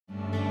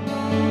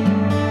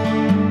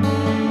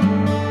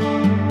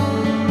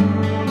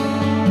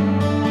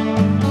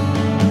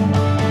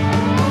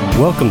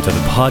Welcome to the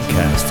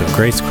podcast of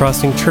Grace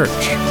Crossing Church,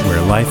 where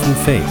life and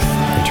faith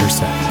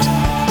intersect.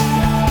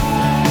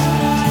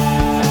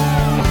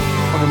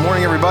 Well, good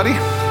morning, everybody.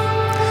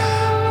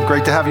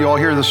 Great to have you all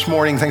here this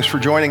morning. Thanks for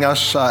joining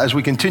us as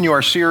we continue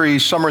our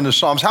series, Summer in the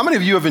Psalms. How many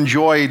of you have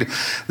enjoyed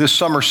this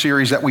summer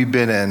series that we've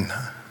been in?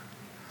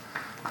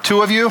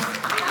 2 of you?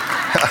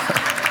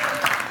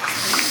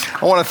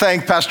 I want to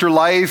thank Pastor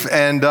Life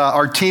and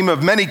our team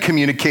of many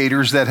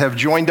communicators that have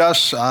joined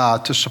us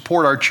to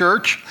support our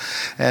church.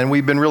 And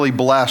we've been really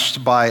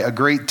blessed by a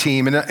great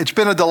team. And it's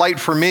been a delight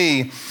for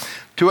me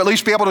to at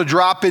least be able to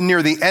drop in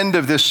near the end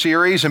of this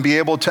series and be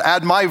able to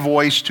add my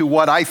voice to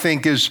what I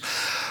think is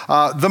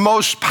the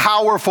most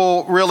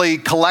powerful, really,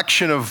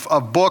 collection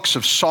of books,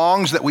 of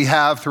songs that we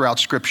have throughout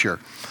Scripture,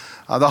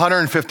 the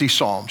 150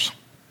 Psalms.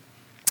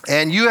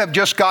 And you have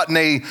just gotten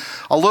a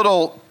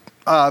little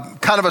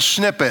kind of a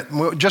snippet,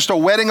 just a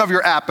whetting of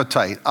your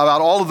appetite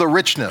about all of the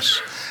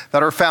richness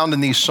that are found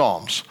in these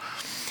Psalms.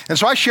 And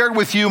so I shared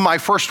with you my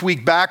first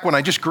week back when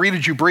I just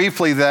greeted you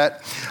briefly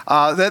that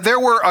there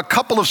were a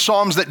couple of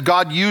Psalms that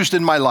God used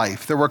in my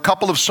life. There were a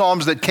couple of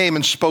Psalms that came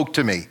and spoke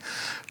to me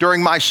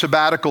during my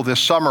sabbatical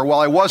this summer while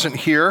I wasn't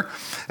here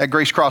at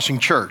Grace Crossing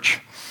Church.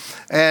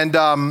 And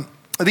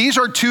these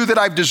are 2 that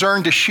I've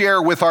discerned to share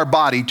with our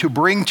body, to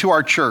bring to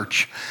our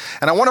church.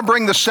 And I want to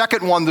bring the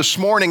second one this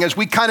morning as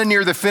we kind of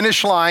near the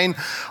finish line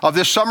of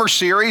this summer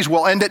series.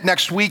 We'll end it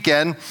next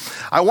weekend.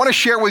 I want to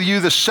share with you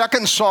the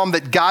second Psalm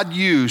that God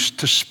used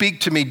to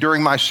speak to me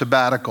during my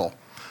sabbatical,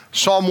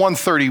 Psalm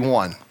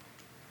 131.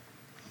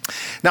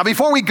 Now,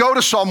 before we go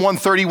to Psalm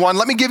 131,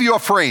 let me give you a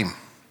frame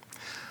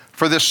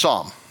for this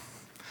Psalm.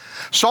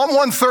 Psalm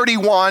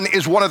 131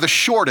 is one of the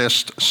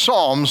shortest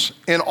Psalms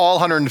in all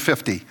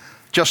 150.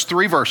 Just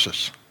 3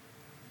 verses.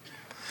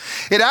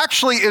 It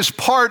actually is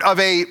part of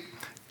a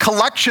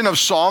collection of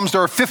Psalms.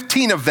 There are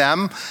 15 of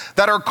them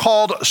that are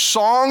called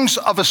Songs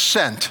of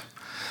Ascent.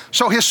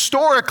 So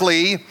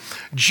historically,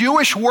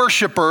 Jewish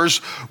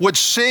worshipers would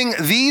sing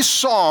these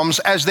Psalms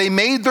as they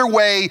made their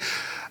way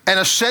and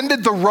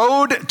ascended the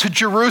road to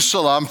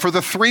Jerusalem for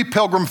the 3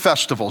 pilgrim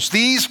festivals.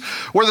 These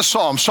were the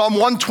Psalms. Psalm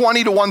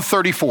 120 to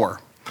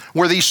 134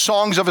 were these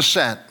Songs of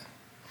Ascent.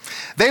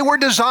 They were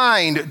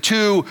designed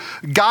to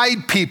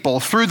guide people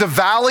through the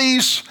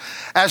valleys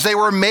as they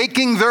were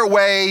making their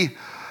way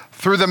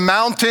through the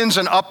mountains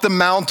and up the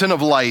mountain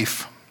of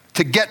life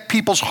to get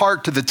people's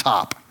heart to the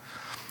top.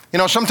 You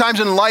know, sometimes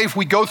in life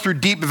we go through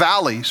deep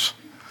valleys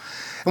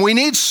and we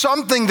need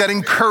something that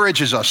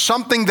encourages us,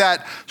 something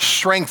that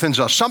strengthens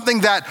us,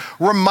 something that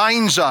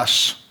reminds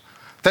us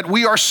that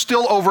we are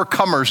still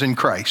overcomers in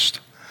Christ.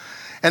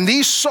 And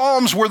these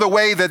Psalms were the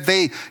way that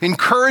they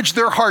encouraged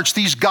their hearts.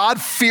 These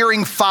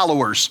God-fearing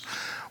followers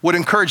would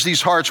encourage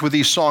these hearts with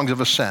these songs of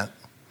ascent.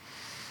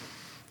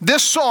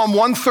 This Psalm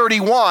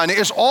 131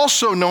 is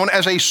also known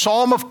as a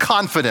Psalm of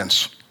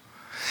confidence.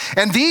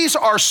 And these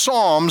are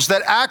Psalms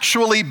that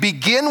actually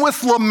begin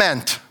with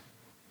lament,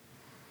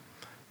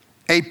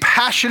 a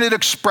passionate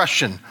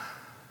expression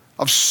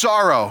of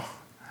sorrow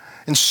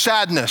and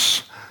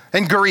sadness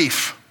and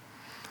grief.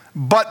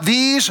 But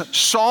these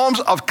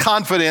Psalms of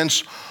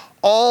confidence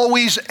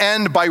always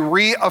end by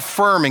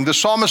reaffirming. The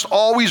psalmist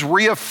always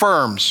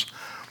reaffirms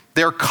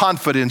their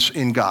confidence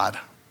in God.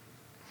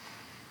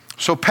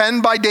 So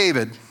penned by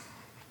David,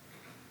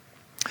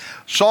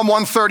 Psalm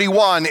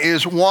 131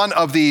 is one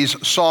of these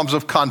Psalms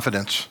of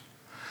confidence.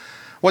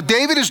 What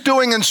David is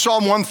doing in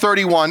Psalm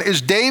 131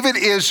 is David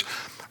is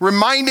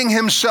reminding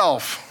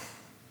himself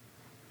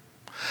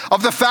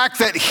of the fact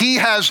that he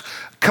has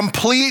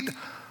complete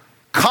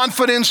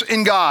confidence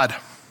in God.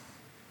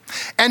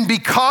 And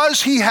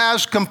because he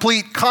has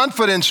complete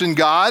confidence in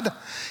God,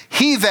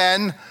 he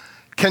then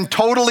can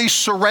totally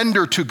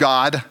surrender to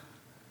God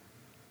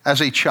as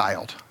a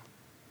child.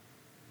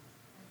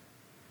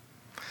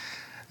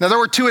 Now, there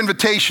were 2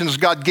 invitations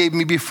God gave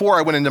me before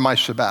I went into my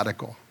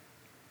sabbatical.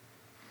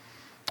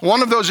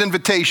 One of those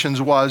invitations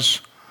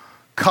was,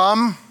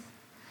 come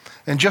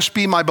and just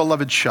be my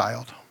beloved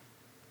child.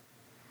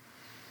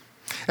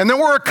 And there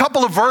were a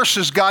couple of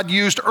verses God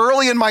used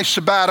early in my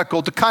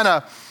sabbatical to kind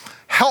of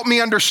help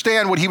me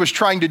understand what he was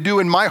trying to do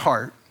in my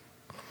heart.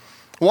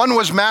 One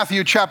was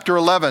Matthew chapter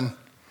 11,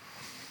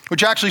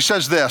 which actually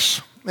says this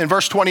in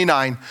verse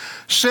 29,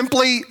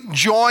 simply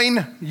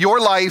join your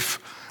life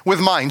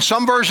with mine.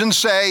 Some versions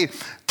say,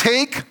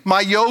 take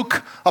my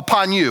yoke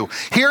upon you.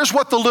 Here's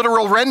what the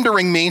literal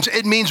rendering means.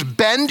 It means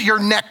bend your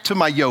neck to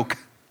my yoke.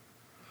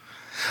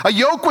 A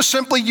yoke was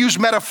simply used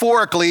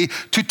metaphorically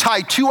to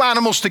tie 2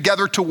 animals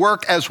together to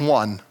work as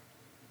one.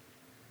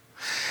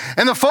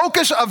 And the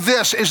focus of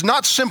this is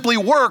not simply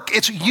work,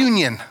 it's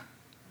union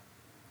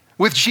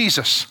with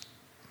Jesus.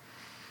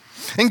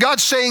 And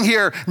God's saying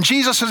here,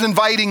 Jesus is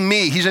inviting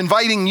me, he's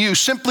inviting you,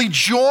 simply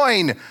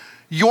join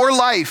your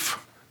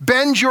life,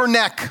 bend your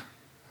neck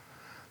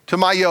to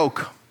my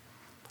yoke,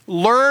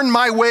 learn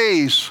my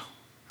ways,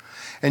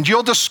 and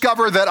you'll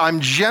discover that I'm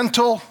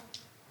gentle,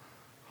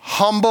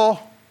 humble,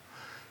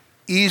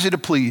 easy to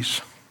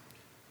please.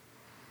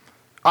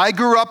 I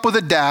grew up with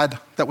a dad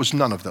that was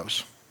none of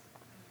those.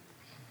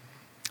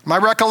 My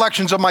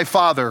recollections of my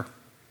father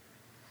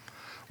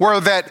were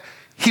that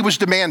he was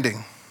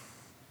demanding.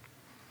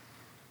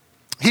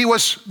 He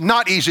was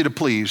not easy to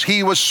please.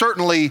 He was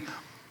certainly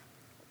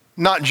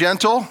not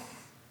gentle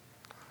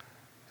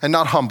and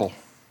not humble.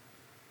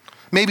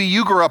 Maybe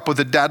you grew up with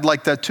a dad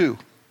like that too.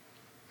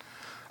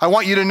 I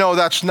want you to know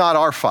that's not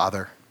our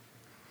Father.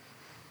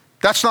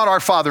 That's not our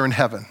Father in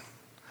heaven.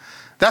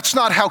 That's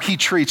not how he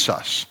treats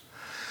us.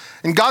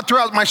 And God,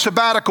 throughout my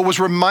sabbatical, was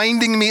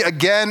reminding me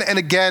again and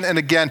again and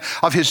again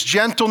of his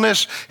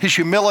gentleness, his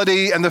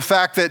humility, and the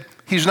fact that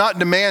he's not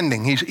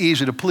demanding, he's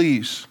easy to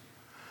please.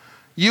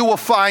 You will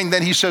find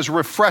that he says,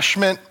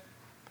 refreshment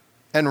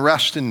and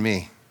rest in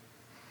me.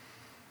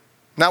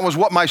 And that was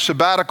what my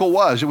sabbatical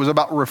was. It was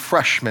about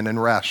refreshment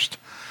and rest.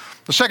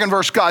 The second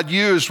verse God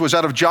used was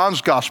out of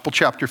John's Gospel,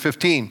 chapter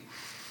 15.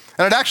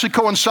 And it actually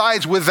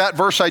coincides with that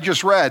verse I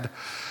just read.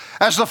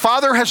 As the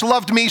Father has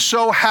loved me,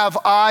 so have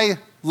I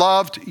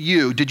loved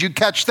you. Did you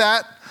catch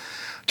that?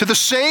 To the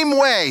same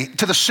way,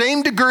 to the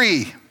same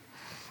degree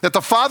that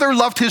the Father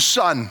loved his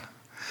Son,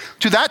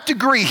 to that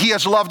degree he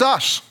has loved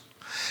us.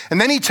 And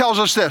then he tells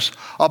us this,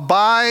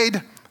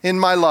 abide in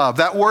my love.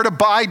 That word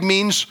abide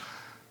means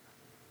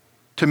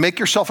to make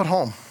yourself at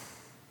home,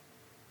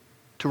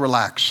 to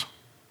relax,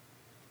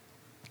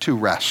 to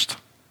rest.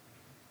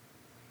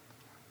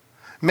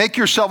 Make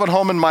yourself at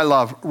home in my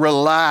love.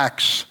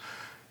 Relax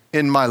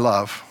in my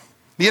love.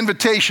 The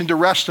invitation to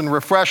rest and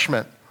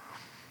refreshment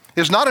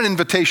is not an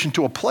invitation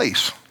to a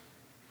place.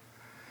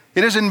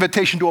 It is an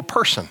invitation to a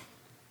person.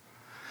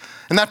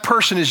 And that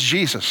person is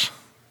Jesus.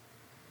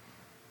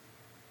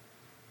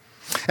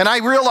 And I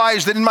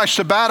realized that in my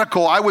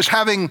sabbatical, I was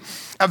having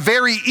a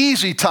very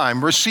easy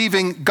time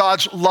receiving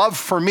God's love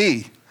for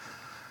me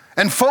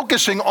and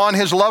focusing on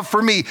his love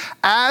for me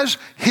as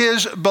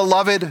his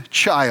beloved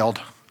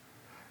child.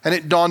 And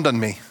it dawned on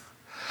me.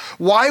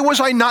 Why was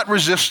I not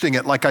resisting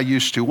it like I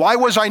used to? Why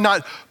was I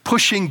not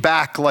pushing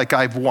back like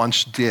I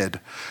once did?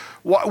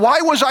 Why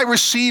was I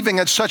receiving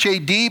at such a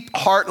deep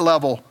heart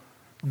level,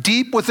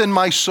 deep within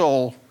my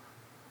soul,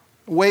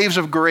 waves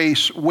of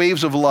grace,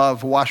 waves of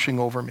love washing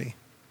over me?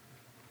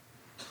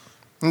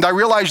 And I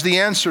realized the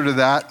answer to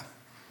that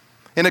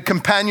in a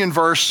companion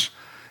verse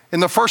in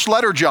the first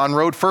letter John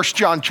wrote, 1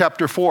 John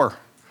chapter 4,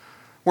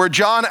 where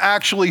John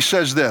actually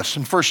says this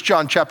in 1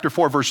 John chapter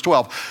 4, verse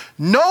 12.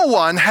 No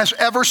one has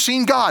ever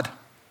seen God.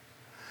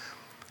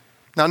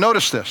 Now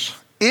notice this.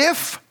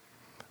 If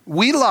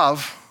we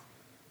love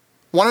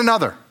one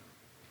another,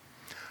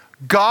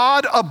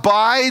 God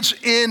abides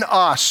in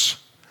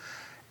us,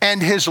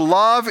 and his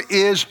love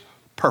is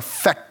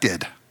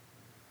perfected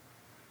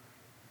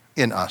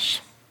in us.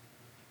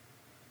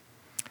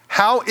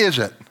 How is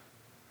it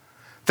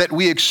that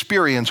we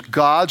experience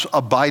God's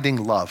abiding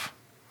love?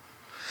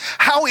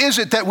 How is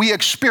it that we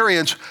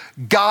experience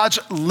God's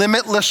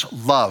limitless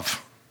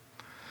love?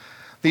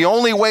 The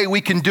only way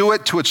we can do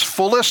it to its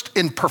fullest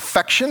in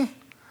perfection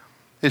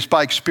is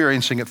by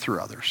experiencing it through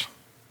others.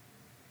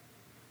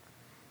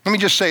 Let me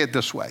just say it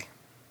this way.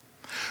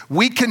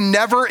 We can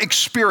never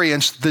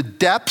experience the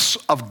depths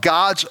of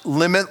God's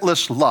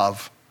limitless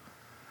love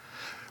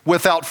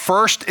without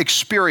first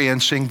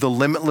experiencing the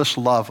limitless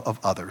love of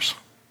others.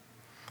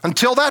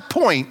 Until that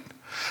point,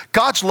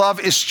 God's love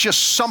is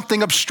just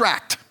something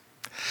abstract.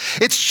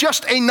 It's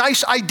just a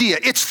nice idea.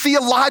 It's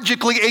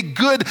theologically a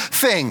good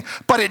thing,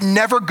 but it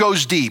never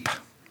goes deep.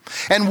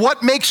 And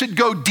what makes it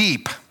go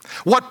deep,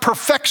 what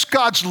perfects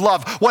God's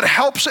love, what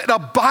helps it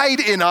abide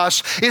in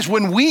us is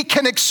when we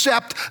can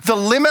accept the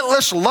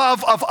limitless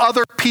love of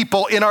other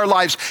people in our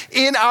lives,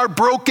 in our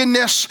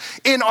brokenness,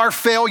 in our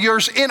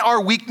failures, in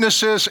our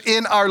weaknesses,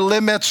 in our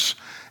limits,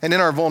 and in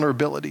our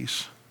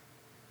vulnerabilities.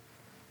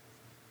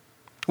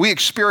 We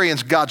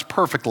experience God's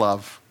perfect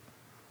love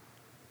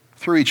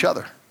through each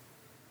other.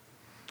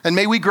 And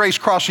may we, Grace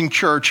Crossing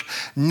Church,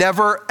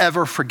 never,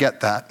 ever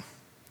forget that.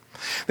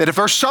 That if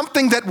there's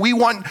something that we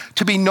want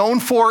to be known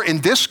for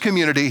in this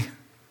community,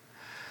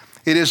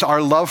 it is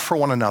our love for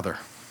one another.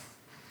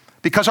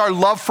 Because our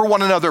love for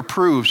one another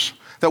proves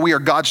that we are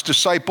God's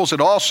disciples.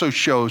 It also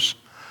shows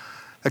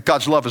that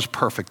God's love is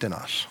perfect in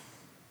us.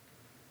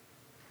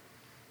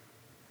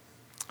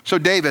 So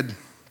David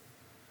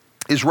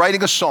is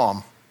writing a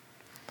psalm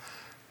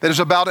that is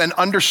about an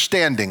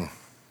understanding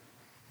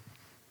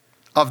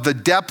of the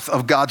depth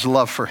of God's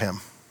love for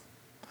him.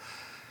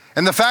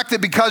 And the fact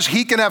that because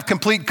he can have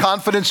complete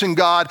confidence in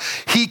God,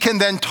 he can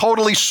then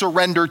totally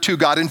surrender to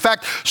God. In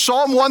fact,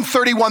 Psalm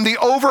 131, the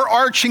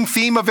overarching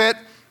theme of it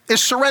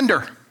is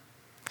surrender.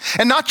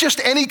 And not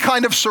just any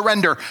kind of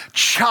surrender,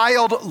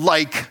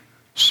 childlike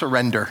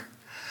surrender.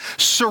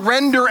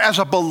 Surrender as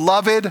a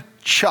beloved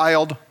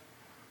child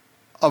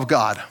of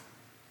God.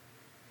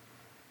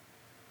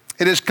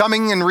 It is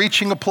coming and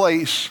reaching a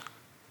place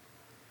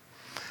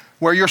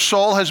where your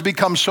soul has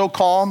become so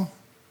calm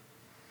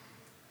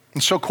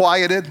and so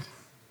quieted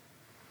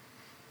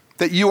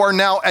that you are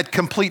now at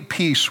complete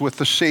peace with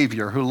the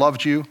Savior who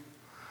loved you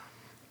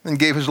and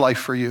gave his life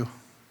for you.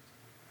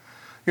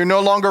 You're no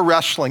longer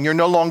wrestling. You're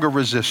no longer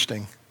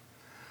resisting.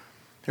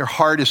 Your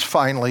heart is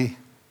finally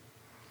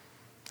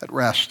at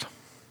rest.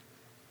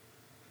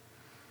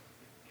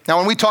 Now,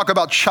 when we talk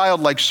about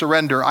childlike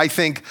surrender, I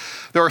think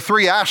there are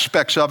three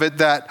aspects of it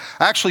that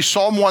actually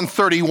Psalm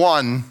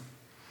 131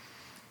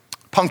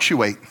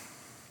 punctuate.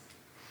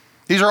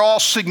 These are all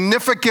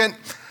significant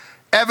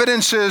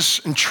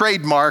evidences and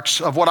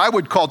trademarks of what I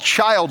would call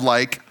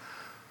childlike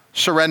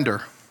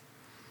surrender.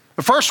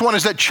 The first one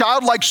is that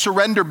childlike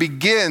surrender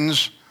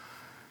begins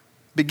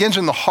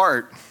in the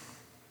heart.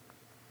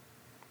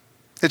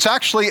 It's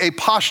actually a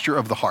posture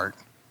of the heart.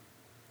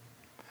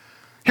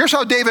 Here's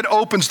how David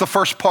opens the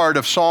first part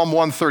of Psalm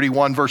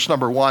 131, verse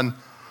number 1.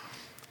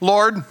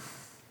 Lord,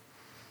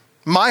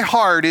 my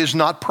heart is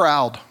not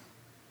proud.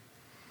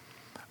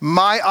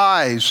 My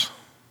eyes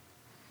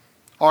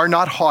are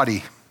not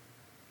haughty.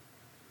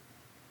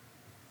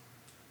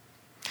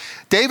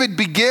 David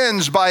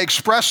begins by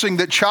expressing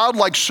that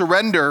childlike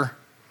surrender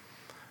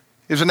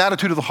is an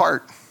attitude of the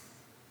heart.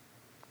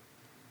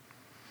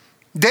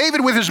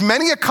 David, with his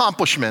many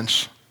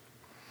accomplishments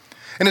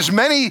and his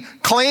many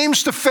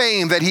claims to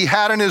fame that he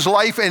had in his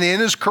life and in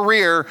his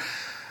career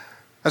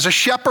as a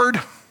shepherd,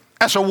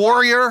 as a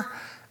warrior,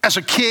 as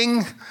a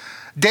king,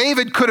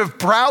 David could have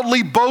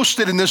proudly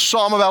boasted in this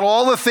psalm about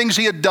all the things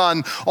he had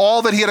done,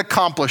 all that he had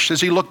accomplished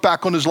as he looked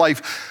back on his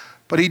life,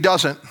 but he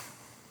doesn't.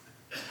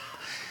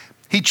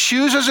 He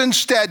chooses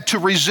instead to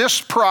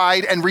resist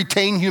pride and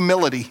retain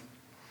humility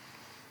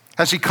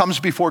as he comes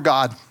before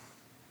God.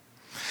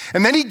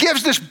 And then he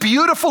gives this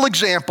beautiful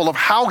example of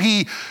how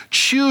he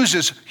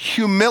chooses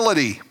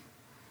humility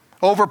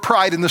over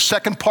pride in the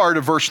second part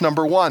of verse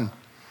number 1.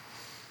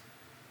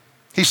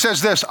 He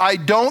says this, I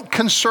don't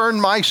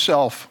concern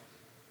myself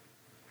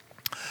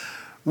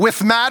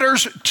with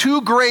matters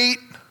too great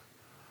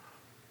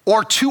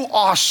or too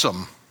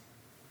awesome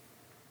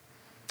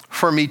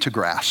for me to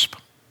grasp.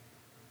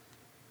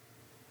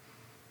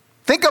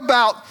 Think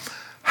about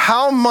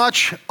how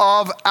much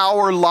of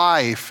our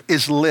life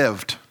is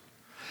lived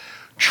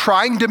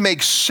trying to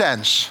make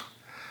sense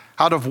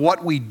out of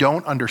what we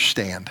don't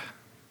understand.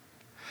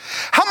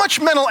 How much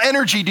mental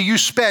energy do you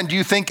spend, do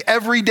you think,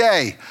 every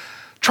day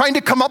trying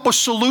to come up with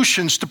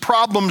solutions to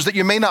problems that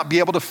you may not be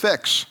able to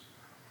fix?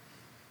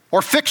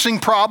 Or fixing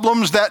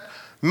problems that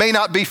may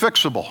not be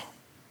fixable?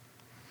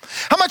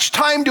 How much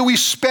time do we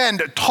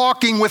spend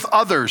talking with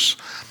others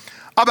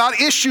about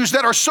issues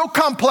that are so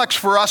complex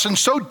for us and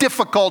so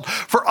difficult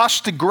for us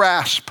to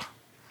grasp,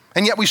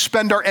 and yet we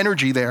spend our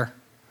energy there?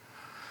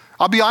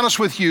 I'll be honest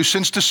with you,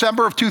 since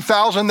December of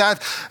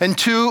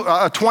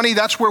 2020,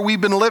 that's where we've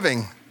been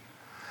living.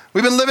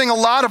 We've been living a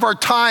lot of our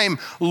time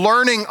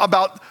learning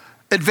about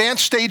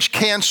advanced stage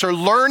cancer,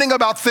 learning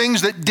about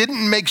things that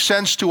didn't make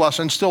sense to us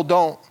and still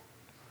don't.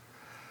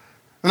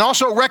 And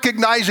also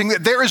recognizing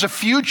that there is a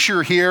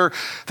future here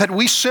that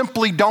we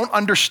simply don't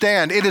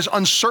understand. It is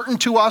uncertain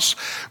to us.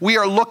 We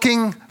are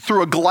looking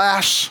through a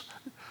glass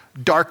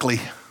darkly,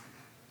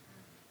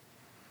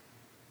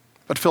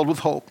 but filled with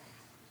hope.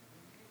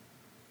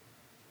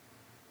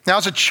 Now,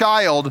 as a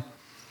child,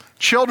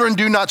 children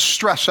do not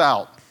stress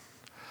out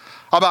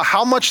about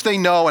how much they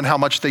know and how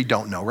much they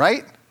don't know,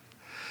 right?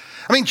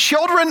 I mean,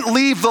 children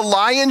leave the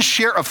lion's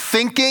share of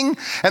thinking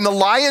and the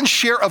lion's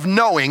share of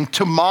knowing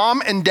to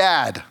mom and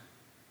dad.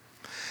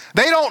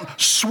 They don't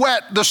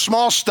sweat the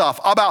small stuff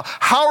about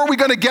how are we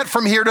going to get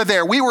from here to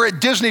there. We were at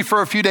Disney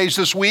for a few days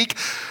this week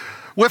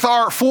with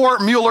our 4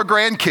 Mueller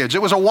grandkids.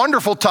 It was a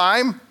wonderful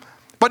time,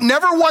 but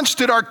never once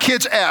did our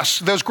kids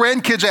ask, those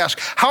grandkids ask,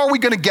 how are we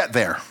going to get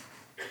there?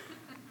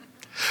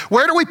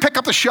 Where do we pick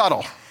up the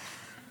shuttle?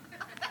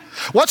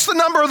 What's the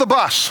number of the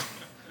bus?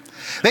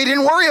 They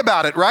didn't worry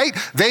about it, right?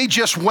 They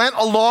just went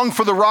along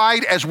for the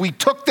ride as we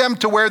took them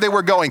to where they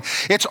were going.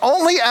 It's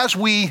only as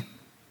we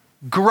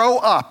grow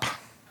up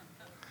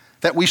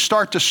that we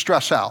start to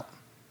stress out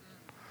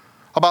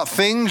about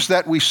things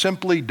that we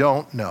simply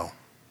don't know.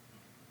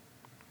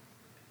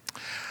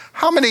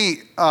 How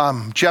many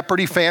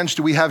Jeopardy fans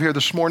do we have here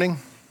this morning?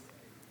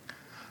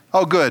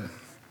 Oh, good.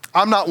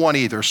 I'm not one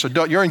either, so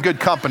you're in good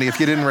company if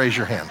you didn't raise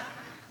your hand.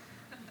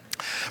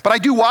 But I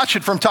do watch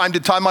it from time to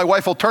time. My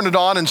wife will turn it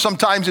on, and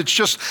sometimes it's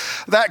just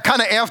that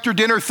kind of after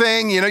dinner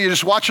thing. You know, you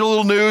just watch a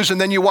little news,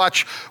 and then you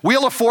watch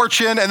Wheel of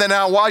Fortune, and then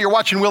now while you're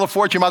watching Wheel of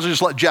Fortune, you might as well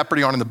just let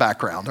Jeopardy on in the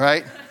background,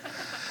 right?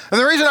 And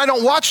the reason I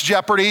don't watch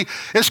Jeopardy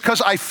is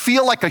because I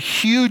feel like a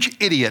huge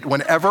idiot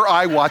whenever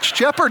I watch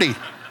Jeopardy.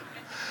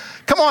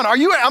 Come on,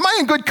 am I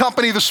in good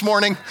company this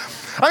morning?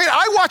 I mean,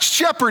 I watch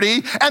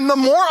Jeopardy, and the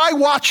more I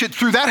watch it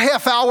through that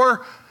half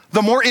hour,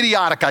 the more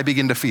idiotic I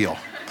begin to feel.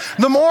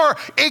 The more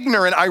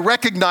ignorant I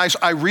recognize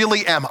I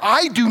really am.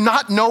 I do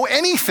not know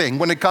anything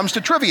when it comes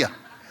to trivia.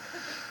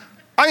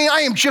 I mean,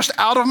 I am just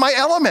out of my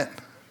element.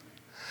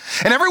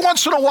 And every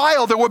once in a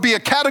while, there will be a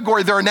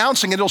category they're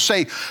announcing, and it'll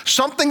say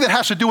something that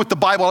has to do with the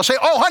Bible. I'll say,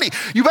 oh, honey,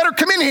 you better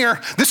come in here.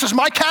 This is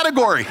my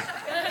category.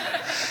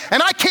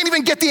 And I can't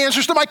even get the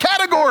answers to my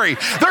category.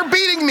 They're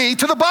beating me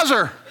to the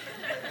buzzer.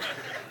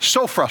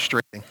 So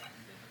frustrating.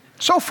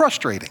 So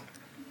frustrating.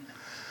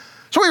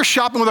 So we were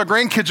shopping with our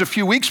grandkids a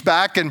few weeks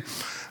back, and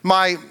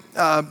my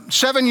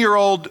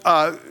 7-year-old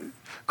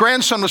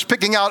grandson was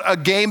picking out a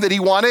game that he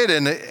wanted,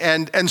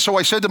 and so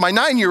I said to my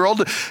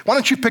 9-year-old, why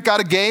don't you pick out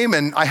a game?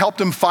 And I helped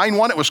him find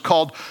one. It was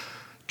called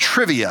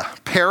Trivia,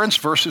 Parents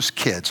versus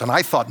Kids. And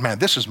I thought, man,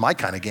 this is my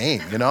kind of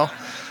game, you know?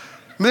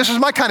 This is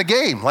my kind of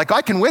game. Like,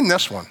 I can win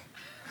this one.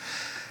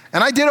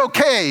 And I did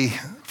okay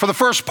for the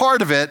first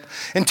part of it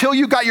until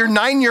you got your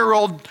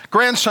 9-year-old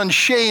grandson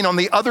Shane on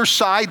the other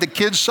side, the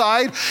kid's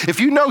side. If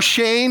you know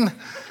Shane,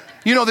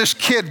 you know this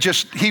kid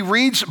he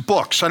reads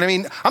books. And I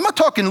mean, I'm not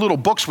talking little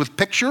books with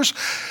pictures,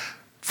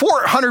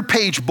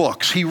 400-page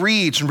books. He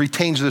reads and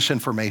retains this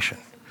information.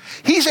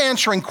 He's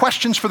answering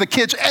questions for the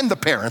kids and the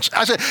parents.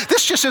 I said,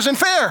 this just isn't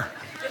fair.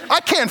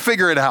 I can't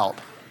figure it out.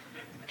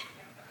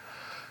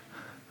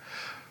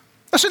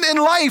 Listen, in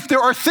life, there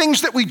are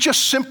things that we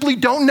just simply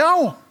don't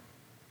know.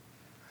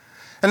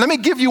 And let me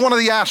give you one of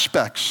the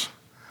aspects,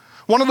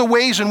 one of the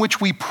ways in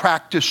which we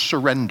practice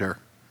surrender.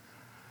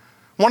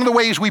 One of the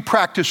ways we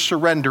practice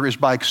surrender is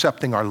by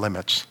accepting our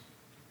limits.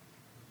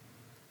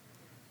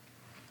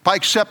 By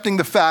accepting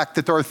the fact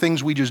that there are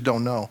things we just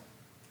don't know.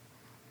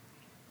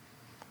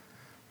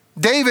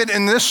 David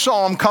in this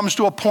psalm comes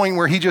to a point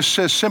where he just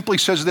simply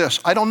says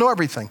this, I don't know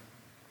everything,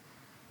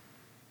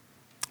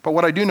 but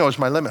what I do know is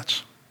my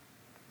limits.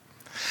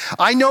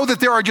 I know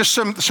that there are just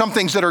some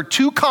things that are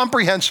too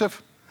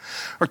comprehensive,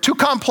 or too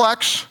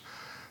complex,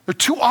 they're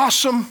too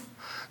awesome,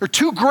 they're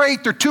too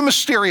great, they're too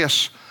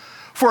mysterious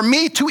for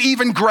me to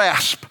even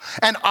grasp.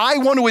 And I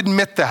want to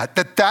admit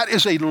that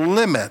is a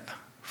limit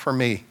for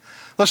me.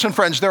 Listen,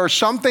 friends, there are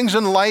some things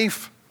in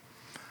life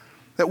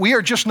that we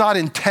are just not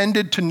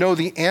intended to know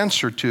the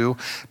answer to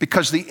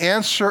because the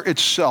answer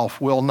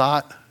itself will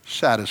not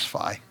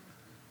satisfy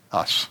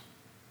us.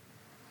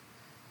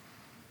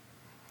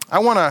 I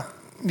want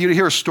you to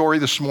hear a story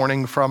this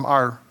morning from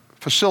our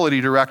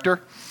facility director,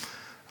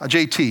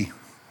 JT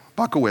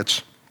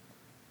Buckowitz.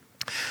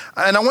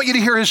 And I want you to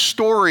hear his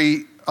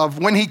story of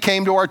when he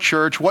came to our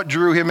church, what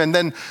drew him, and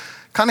then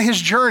kind of his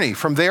journey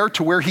from there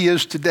to where he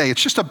is today.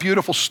 It's just a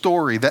beautiful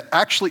story that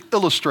actually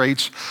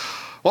illustrates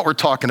what we're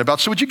talking about.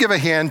 So would you give a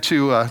hand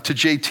to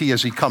JT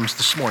as he comes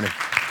this morning?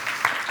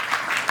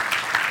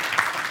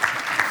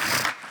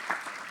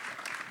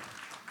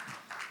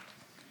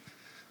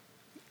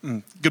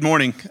 Good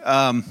morning.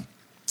 I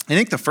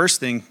think the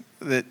first thing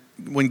that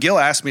when Gil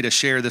asked me to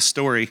share this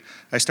story,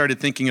 I started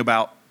thinking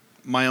about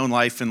my own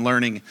life and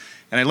learning.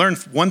 And I learned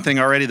one thing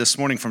already this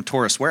morning from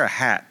Taurus, wear a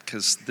hat,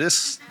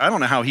 because I don't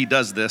know how he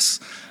does this.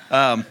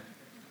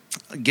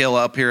 Gil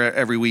up here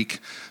every week.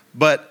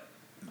 But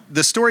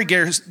the story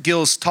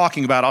Gil's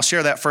talking about, I'll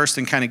share that first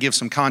and kind of give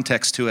some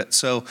context to it.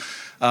 So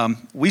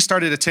we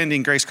started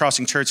attending Grace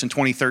Crossing Church in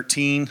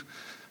 2013,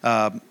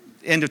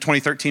 end of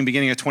 2013,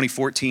 beginning of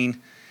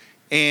 2014.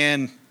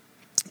 And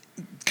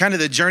kind of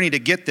the journey to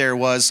get there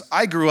was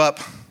I grew up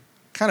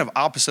kind of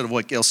opposite of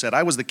what Gil said.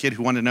 I was the kid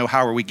who wanted to know,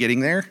 how are we getting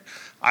there?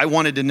 I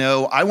wanted to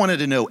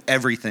know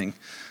everything.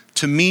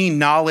 To me,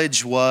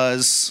 knowledge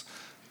was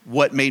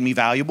what made me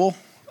valuable.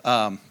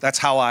 That's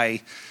how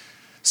I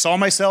saw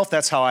myself.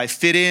 That's how I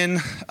fit in.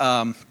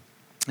 And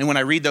when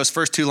I read those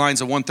first two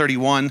lines of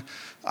 131,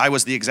 I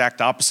was the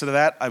exact opposite of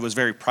that. I was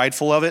very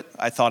prideful of it.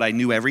 I thought I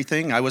knew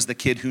everything. I was the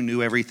kid who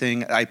knew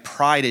everything. I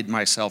prided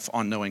myself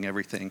on knowing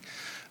everything.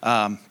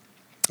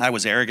 I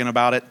was arrogant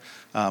about it.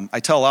 I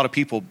tell a lot of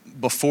people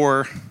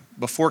before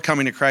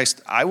coming to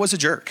Christ, I was a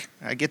jerk.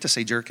 I get to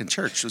say jerk in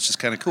church, which is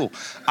kind of cool.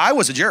 I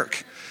was a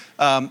jerk.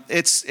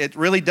 It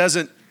really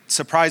doesn't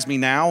surprise me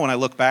now when I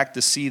look back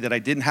to see that I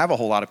didn't have a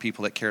whole lot of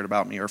people that cared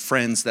about me or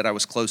friends that I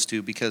was close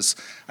to, because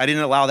I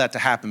didn't allow that to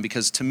happen,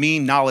 because to me,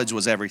 knowledge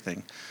was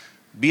everything.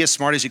 Be as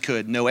smart as you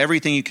could, know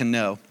everything you can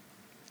know.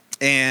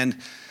 And,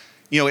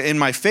 in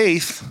my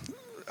faith,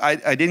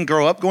 I didn't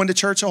grow up going to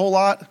church a whole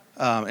lot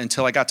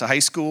until I got to high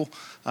school,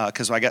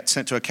 because I got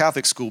sent to a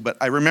Catholic school. But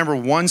I remember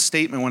one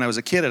statement when I was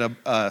a kid at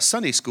a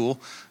Sunday school.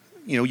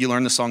 You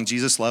learn the song,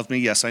 Jesus Loved Me.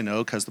 Yes, I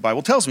know, because the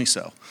Bible tells me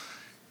so.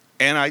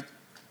 And I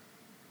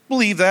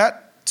believe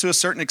that to a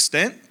certain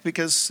extent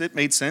because it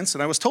made sense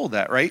and I was told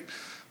that, right?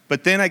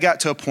 But then I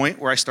got to a point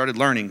where I started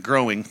learning,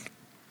 growing,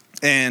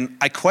 and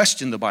I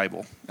questioned the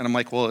Bible. And I'm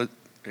like, well,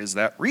 is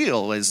that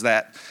real?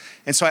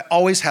 And so I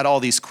always had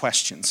all these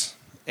questions.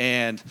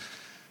 And,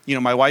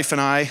 my wife and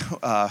I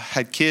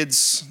had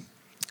kids,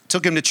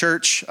 took him to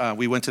church.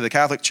 We went to the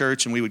Catholic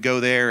church and we would go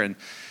there. And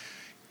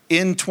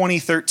in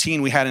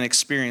 2013, we had an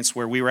experience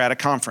where we were at a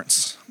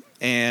conference.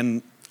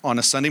 And on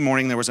a Sunday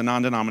morning, there was a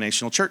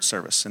non-denominational church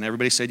service. And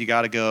everybody said, you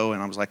got to go.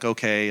 And I was like,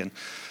 okay. And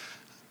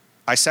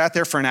I sat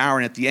there for an hour.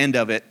 And at the end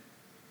of it,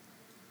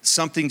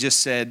 something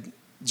just said,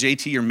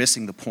 JT, you're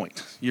missing the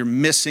point. You're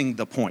missing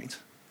the point.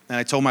 And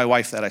I told my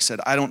wife that. I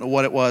said, I don't know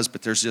what it was,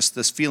 but there's just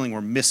this feeling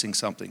we're missing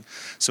something.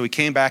 So we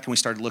came back and we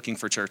started looking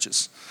for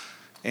churches.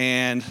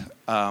 And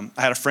I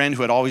had a friend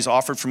who had always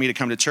offered for me to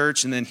come to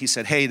church. And then he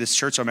said, hey, this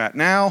church I'm at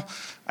now,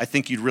 I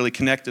think you'd really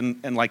connect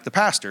and like the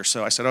pastor.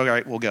 So I said, all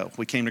right, we'll go.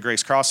 We came to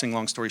Grace Crossing,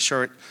 long story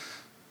short.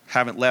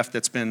 Haven't left.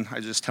 It's been, I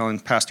was just telling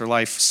Pastor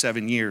Life,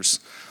 7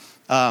 years.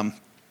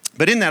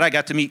 But in that, I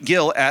got to meet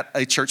Gil at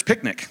a church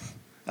picnic.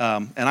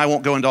 And I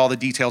won't go into all the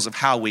details of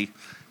how we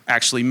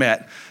actually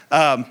met.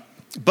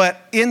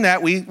 But in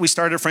that, we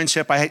started a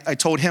friendship. I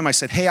told him, I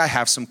said, hey, I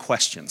have some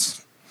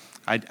questions.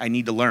 I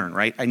need to learn,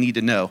 right? I need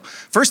to know.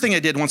 First thing I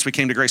did once we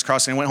came to Grace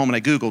Crossing, I went home and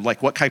I Googled,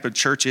 like, what type of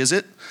church is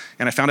it?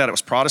 And I found out it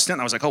was Protestant.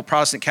 And I was like, oh,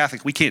 Protestant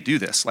Catholic, we can't do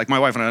this. Like, my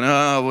wife and I,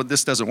 no, well,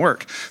 this doesn't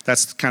work.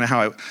 That's kind of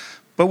how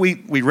but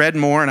we read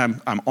more,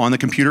 and I'm on the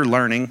computer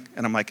learning,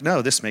 and I'm like,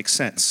 no, this makes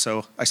sense.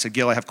 So I said,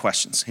 Gil, I have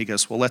questions. He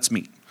goes, well, let's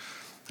meet.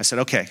 I said,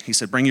 okay. He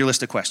said, bring your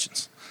list of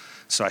questions.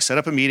 So I set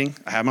up a meeting.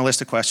 I have my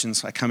list of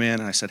questions. I come in,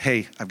 and I said,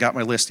 hey, I've got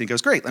my list. He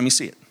goes, great, let me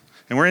see it.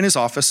 And we're in his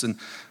office, and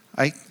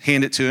I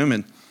hand it to him,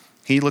 and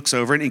he looks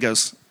over it, and he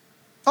goes,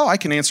 oh, I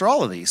can answer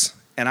all of these.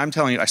 And I'm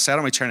telling you, I sat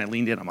on my chair, and I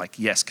leaned in. I'm like,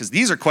 yes, because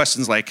these are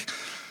questions like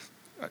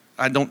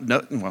I don't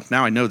know. Well,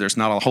 now I know there's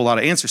not a whole lot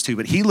of answers to,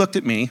 but he looked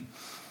at me,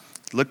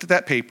 looked at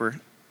that paper,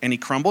 and he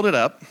crumbled it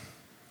up,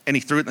 and he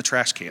threw it in the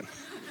trash can.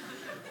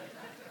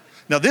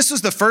 Now, this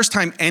was the first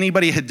time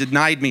anybody had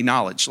denied me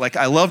knowledge. Like,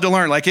 I love to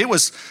learn. Like, it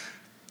was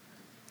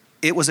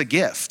a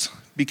gift,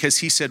 because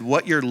he said,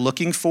 what you're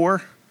looking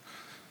for,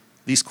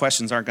 these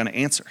questions aren't going to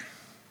answer.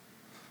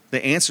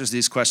 The answers to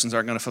these questions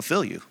aren't going to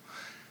fulfill you.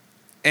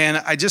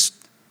 And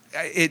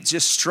it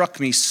just struck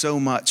me so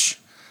much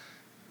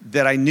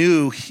that I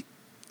knew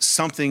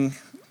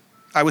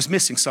I was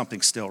missing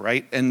something still,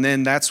 right? And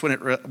then that's when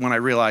I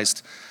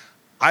realized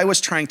I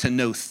was trying to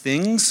know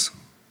things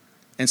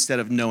instead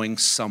of knowing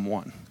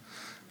someone.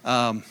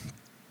 And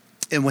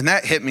when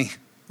that hit me,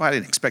 well, I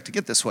didn't expect to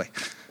get this way.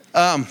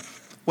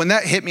 When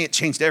that hit me, it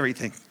changed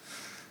everything.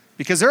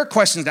 Because there are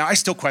questions now, I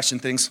still question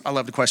things. I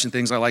love to question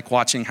things. I like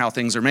watching how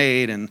things are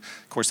made. And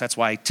of course, that's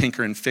why I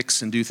tinker and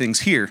fix and do things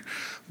here.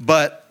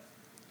 But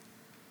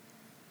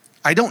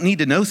I don't need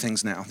to know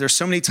things now. There's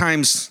so many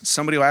times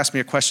somebody will ask me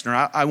a question,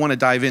 or I want to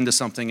dive into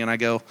something, and I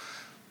go,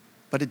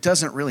 but it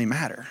doesn't really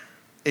matter.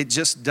 It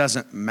just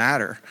doesn't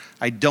matter.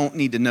 I don't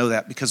need to know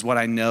that, because what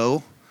I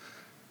know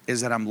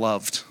is that I'm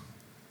loved.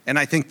 And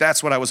I think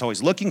that's what I was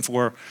always looking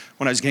for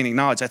when I was gaining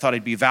knowledge. I thought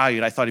I'd be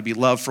valued. I thought I'd be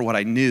loved for what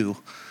I knew.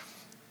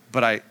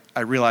 But I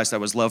realized I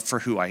was loved for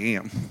who I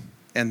am.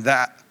 And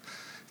that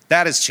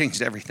has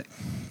changed everything.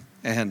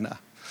 And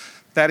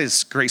that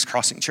is Grace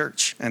Crossing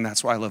Church. And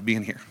that's why I love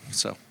being here.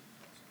 So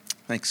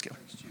thanks, Gil.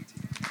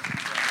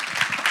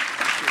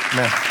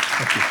 Man,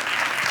 thank you.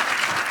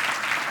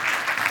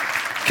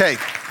 Okay,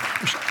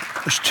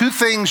 there's two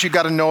things you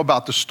got to know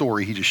about the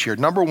story he just shared.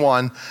 Number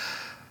one,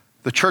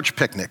 the church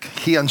picnic.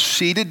 He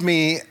unseated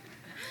me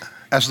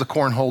as the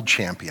cornhole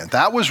champion.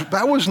 That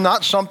was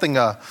not something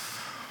a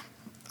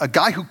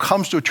guy who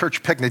comes to a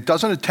church picnic,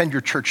 doesn't attend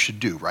your church,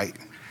 should do, right?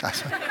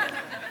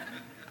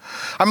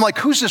 I'm like,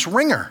 who's this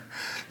ringer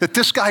that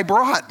this guy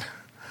brought?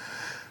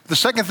 The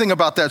second thing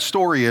about that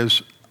story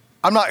is,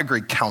 I'm not a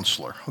great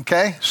counselor,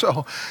 okay?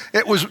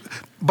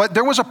 But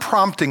there was a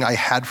prompting I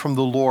had from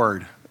the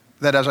Lord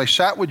that as I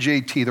sat with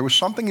JT, there was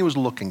something he was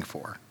looking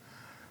for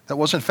that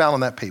wasn't found on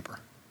that paper.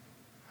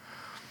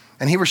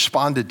 And he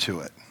responded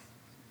to it.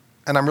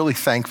 And I'm really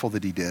thankful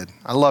that he did.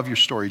 I love your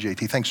story,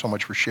 JT. Thanks so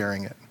much for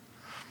sharing it.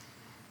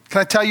 Can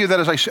I tell you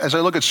that as I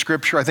look at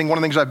Scripture, I think one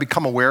of the things I've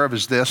become aware of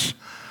is this,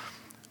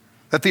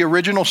 that the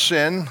original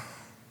sin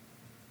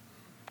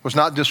was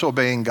not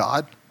disobeying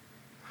God.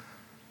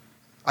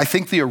 I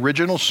think the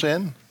original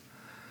sin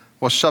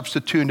was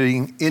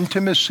substituting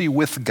intimacy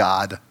with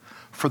God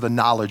for the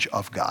knowledge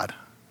of God.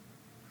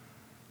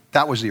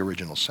 That was the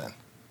original sin.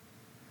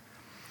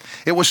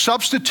 It was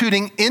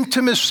substituting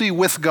intimacy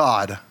with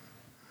God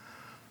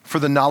for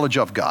the knowledge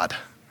of God.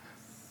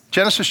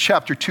 Genesis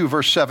chapter 2,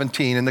 verse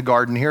 17 in the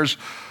garden, here's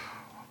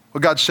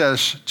what God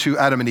says to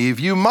Adam and Eve.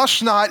 You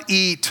must not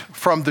eat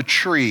from the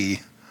tree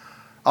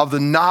of the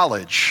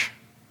knowledge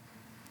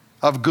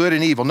of good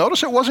and evil.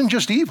 Notice it wasn't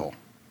just evil.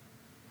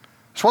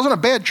 This wasn't a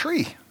bad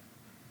tree.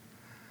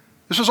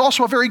 This was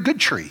also a very good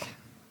tree.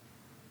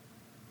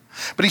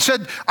 But he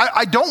said,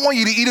 I don't want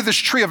you to eat of this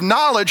tree of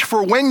knowledge,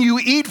 for when you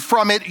eat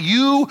from it,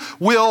 you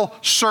will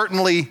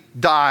certainly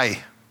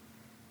die.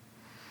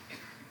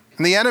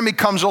 And the enemy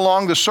comes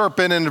along, the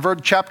serpent, in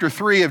chapter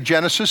 3 of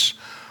Genesis.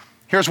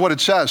 Here's what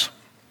it says.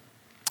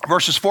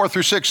 Verses 4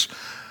 through 6.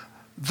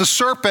 The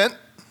serpent,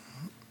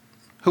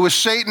 who is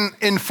Satan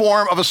in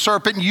form of a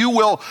serpent, you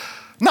will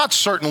not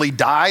certainly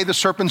die, the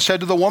serpent said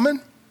to the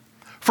woman.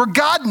 For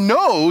God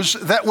knows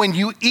that when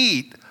you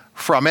eat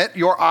from it,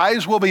 your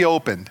eyes will be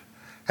opened.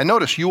 And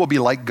notice, you will be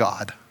like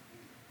God,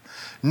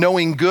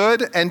 knowing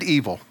good and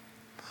evil.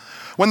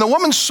 When the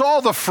woman saw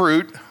the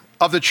fruit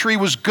of the tree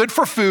was good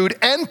for food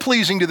and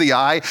pleasing to the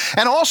eye,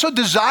 and also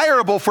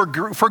desirable for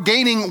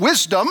gaining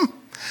wisdom,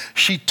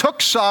 she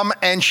took some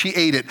and she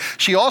ate it.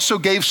 She also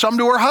gave some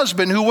to her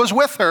husband who was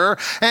with her,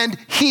 and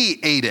he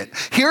ate it.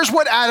 Here's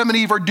what Adam and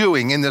Eve are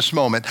doing in this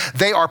moment.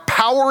 They are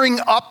powering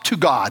up to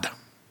God.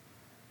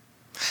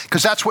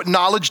 Because that's what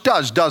knowledge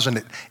does, doesn't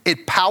it?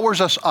 It powers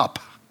us up.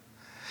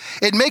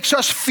 It makes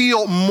us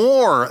feel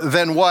more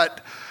than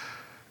what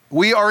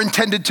we are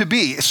intended to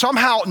be.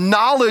 Somehow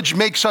knowledge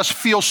makes us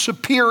feel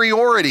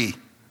superiority.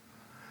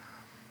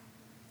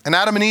 And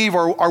Adam and Eve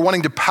are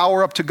wanting to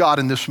power up to God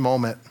in this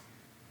moment.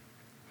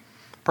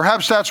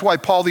 Perhaps that's why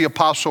Paul the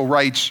Apostle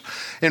writes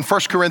in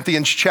 1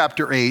 Corinthians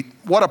chapter 8,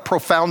 what a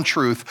profound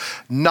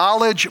truth.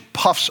 Knowledge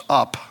puffs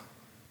up,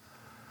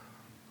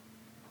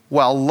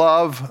 while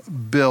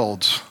love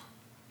builds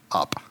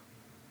up.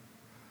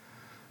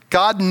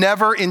 God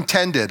never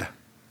intended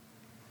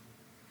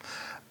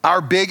our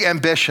big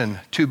ambition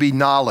to be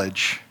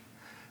knowledge.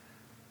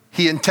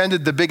 He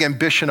intended the big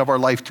ambition of our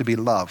life to be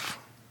love.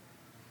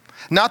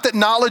 Not that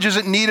knowledge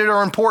isn't needed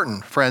or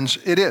important, friends,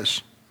 it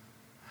is.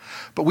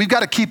 But we've got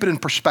to keep it in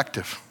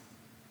perspective.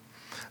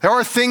 There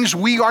are things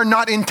we are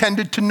not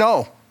intended to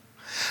know.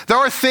 There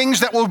are things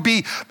that will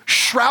be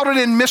shrouded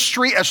in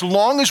mystery as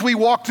long as we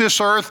walk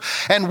this earth,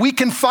 and we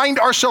can find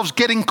ourselves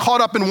getting caught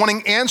up in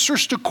wanting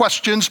answers to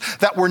questions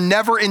that were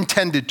never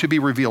intended to be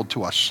revealed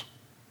to us.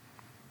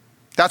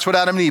 That's what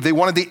Adam and Eve, they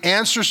wanted the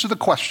answers to the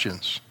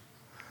questions.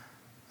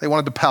 They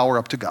wanted the power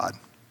up to God.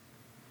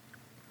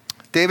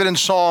 David in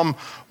Psalm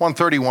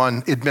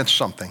 131 admits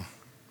something.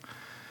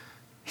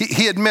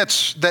 He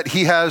admits that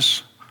he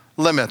has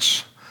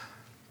limits.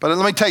 But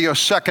let me tell you a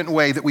second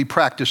way that we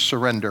practice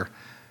surrender.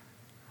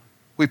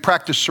 We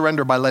practice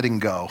surrender by letting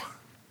go.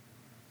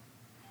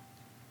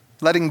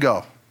 Letting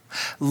go.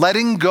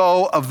 Letting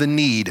go of the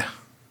need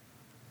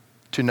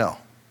to know.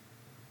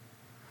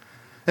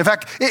 In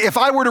fact, if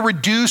I were to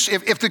reduce,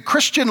 if the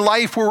Christian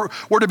life were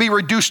to be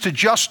reduced to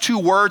just two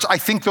words, I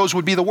think those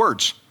would be the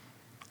words.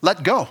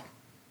 Let go.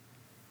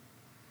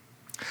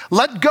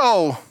 Let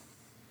go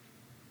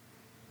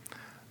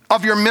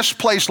of your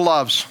misplaced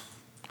loves.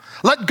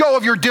 Let go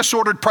of your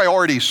disordered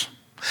priorities.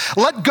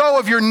 Let go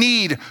of your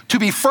need to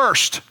be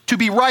first, to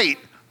be right,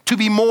 to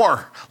be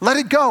more. Let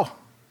it go.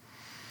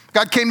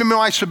 God came to me on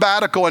my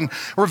sabbatical and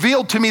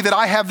revealed to me that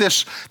I have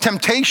this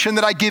temptation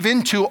that I give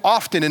into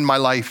often in my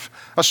life,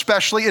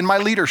 especially in my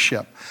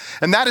leadership.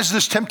 And that is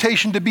this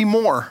temptation to be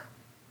more.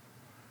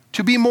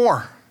 To be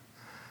more.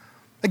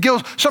 And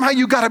Gil, somehow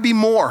you got to be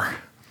more.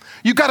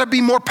 You got to be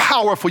more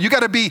powerful. You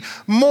got to be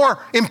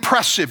more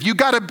impressive. You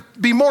got to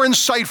be more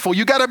insightful.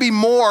 You got to be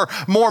more.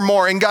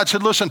 And God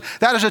said, listen,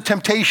 that is a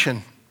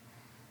temptation.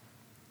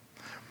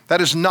 That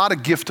is not a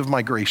gift of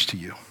my grace to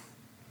you.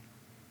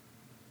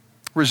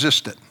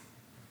 Resist it.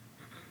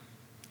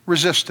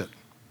 Resist it.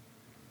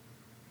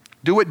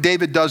 Do what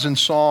David does in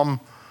Psalm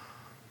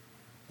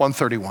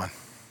 131.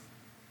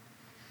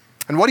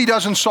 And what he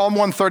does in Psalm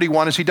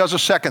 131 is he does a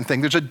second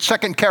thing. There's a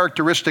second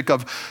characteristic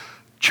of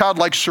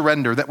childlike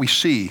surrender that we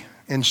see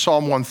in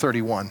Psalm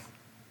 131.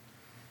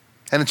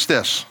 And it's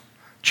this.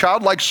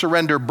 Childlike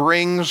surrender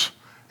brings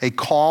a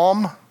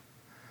calm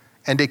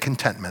and a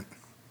contentment.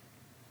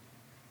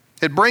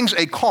 It brings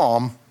a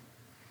calm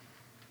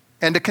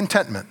and a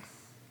contentment.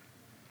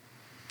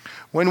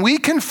 When we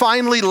can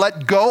finally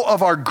let go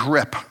of our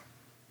grip,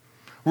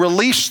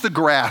 release the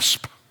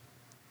grasp,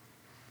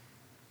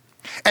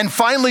 and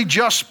finally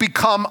just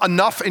become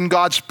enough in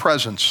God's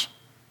presence,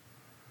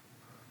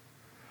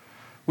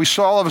 we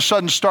all of a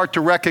sudden start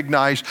to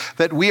recognize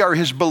that we are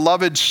his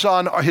beloved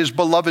son or his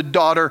beloved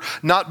daughter,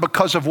 not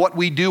because of what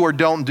we do or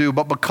don't do,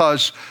 but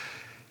because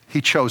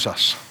he chose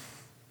us.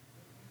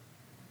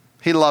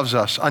 He loves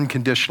us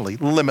unconditionally,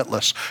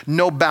 limitless,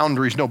 no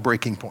boundaries, no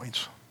breaking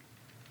points.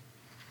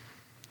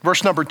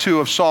 Verse number 2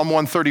 of Psalm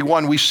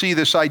 131, we see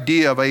this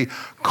idea of a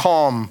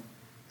calm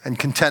and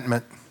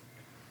contentment.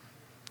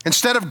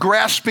 Instead of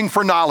grasping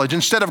for knowledge,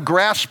 instead of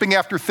grasping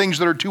after things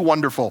that are too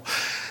wonderful,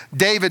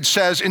 David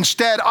says,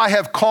 instead, I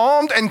have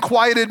calmed and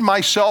quieted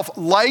myself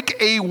like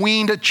a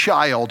weaned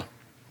child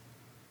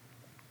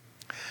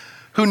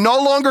who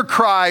no longer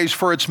cries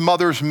for its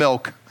mother's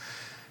milk.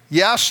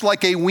 Yes,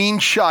 like a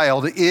weaned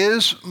child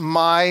is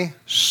my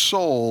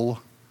soul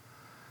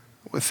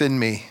within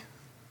me.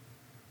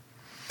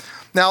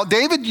 Now,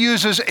 David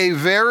uses a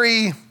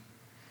very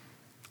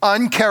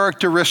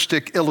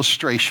uncharacteristic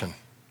illustration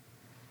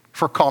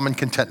for calm and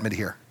contentment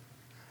here.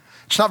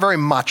 It's not very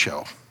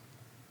macho.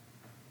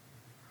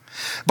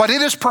 But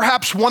it is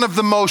perhaps one of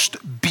the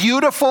most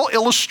beautiful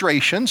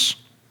illustrations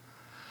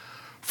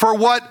for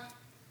what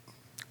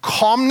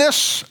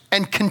calmness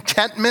and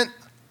contentment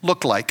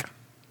look like.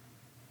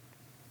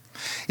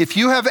 If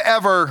you have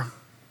ever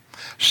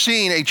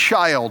seen a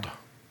child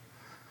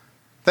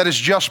that has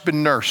just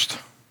been nursed,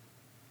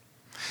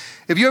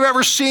 if you've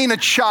ever seen a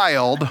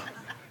child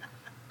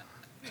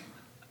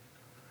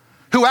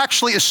who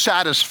actually is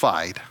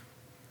satisfied,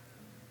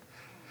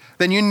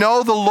 then you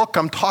know the look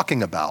I'm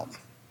talking about.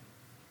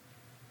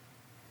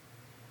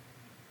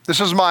 This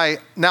is my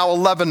now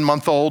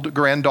 11-month-old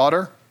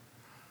granddaughter,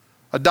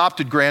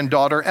 adopted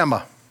granddaughter,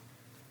 Emma.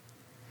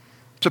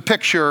 It's a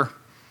picture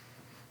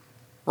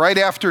right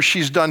after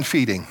she's done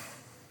feeding.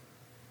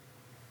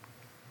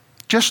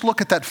 Just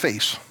look at that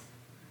face.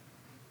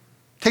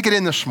 Take it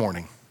in this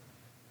morning.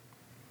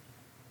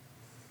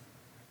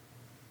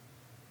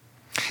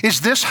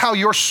 Is this how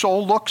your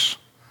soul looks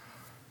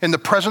in the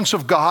presence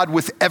of God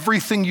with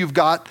everything you've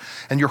got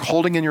and you're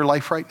holding in your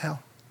life right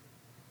now?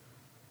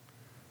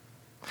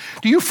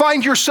 Do you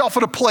find yourself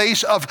at a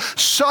place of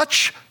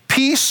such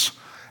peace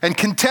and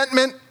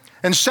contentment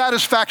and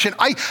satisfaction?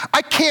 I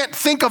can't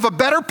think of a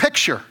better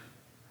picture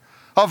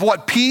of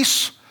what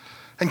peace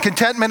and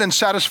contentment and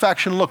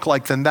satisfaction look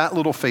like than that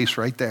little face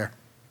right there.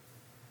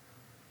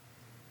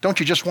 Don't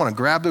you just want to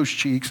grab those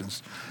cheeks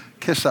and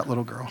kiss that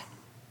little girl?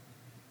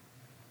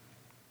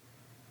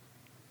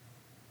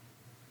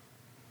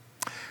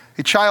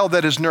 A child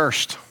that is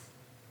nursed,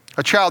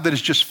 a child that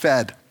is just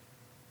fed,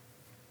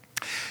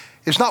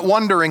 is not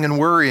wondering and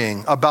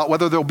worrying about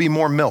whether there'll be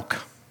more milk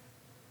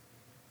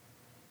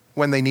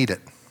when they need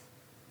it.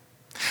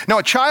 Now,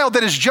 a child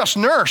that is just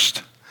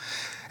nursed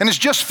and is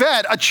just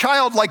fed, a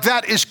child like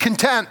that is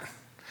content,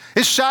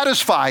 is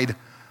satisfied,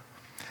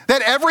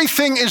 that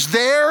everything is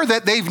there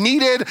that they've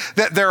needed,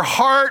 that their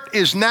heart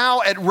is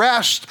now at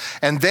rest,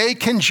 and they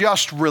can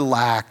just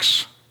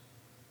relax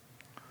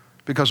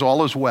because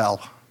all is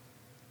well.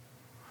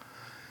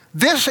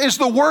 This is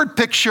the word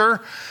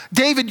picture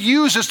David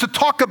uses to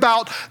talk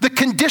about the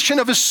condition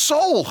of his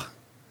soul.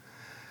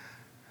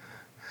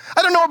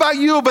 I don't know about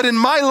you, but in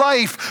my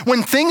life,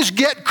 when things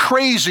get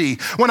crazy,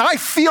 when I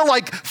feel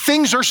like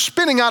things are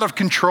spinning out of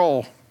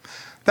control,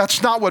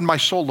 that's not what my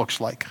soul looks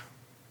like.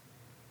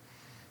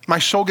 My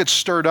soul gets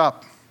stirred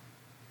up.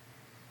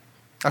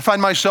 I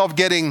find myself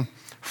getting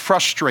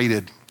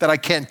frustrated that I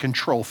can't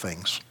control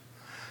things,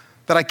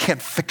 that I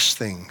can't fix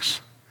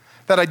things,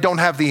 that I don't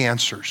have the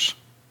answers.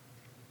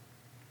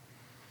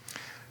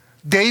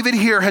 David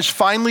here has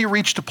finally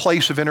reached a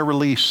place of inner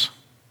release.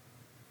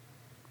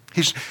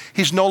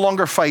 He's no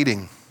longer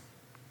fighting.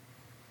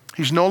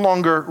 He's no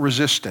longer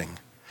resisting.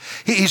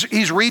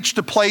 He's reached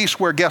a place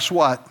where, guess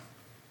what?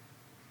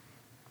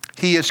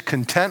 He is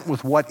content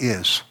with what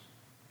is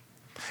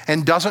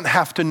and doesn't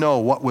have to know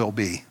what will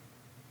be.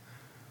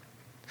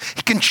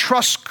 He can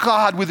trust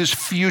God with his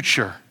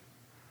future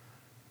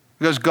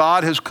because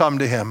God has come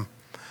to him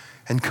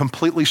and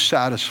completely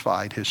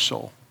satisfied his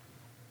soul.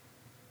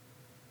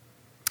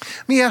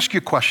 Let me ask you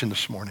a question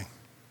this morning.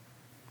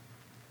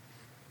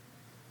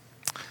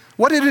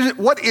 What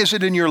is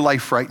it in your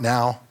life right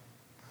now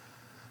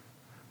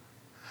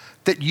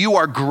that you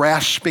are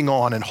grasping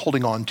on and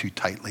holding on to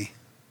tightly?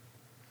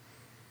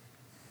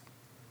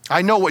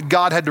 I know what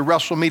God had to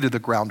wrestle me to the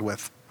ground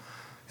with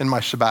in my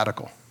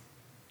sabbatical.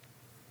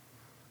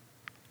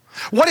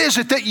 What is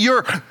it that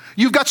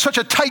you've got such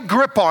a tight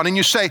grip on and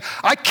you say,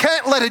 I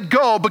can't let it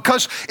go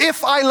because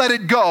if I let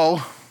it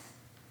go,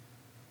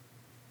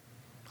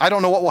 I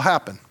don't know what will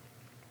happen.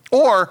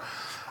 Or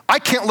I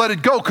can't let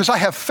it go because I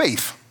have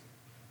faith.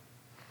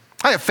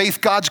 I have faith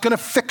God's going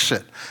to fix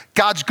it.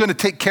 God's going to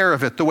take care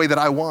of it the way that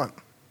I want.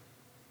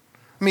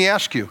 Let me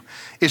ask you,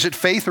 is it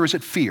faith or is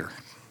it fear?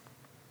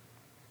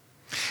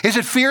 Is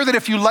it fear that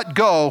if you let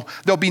go,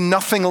 there'll be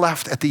nothing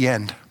left at the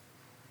end?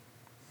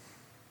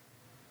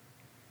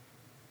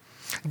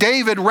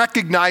 David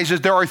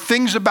recognizes there are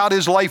things about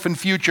his life and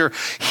future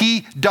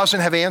he doesn't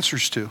have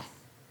answers to.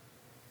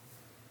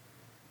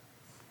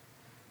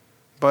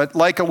 But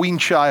like a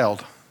weaned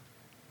child,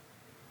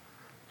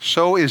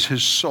 so is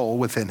his soul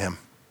within him.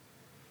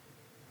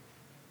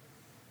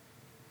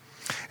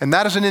 And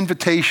that is an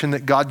invitation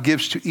that God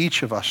gives to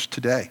each of us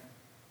today.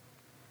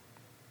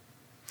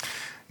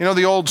 You know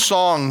the old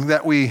song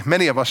that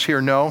many of us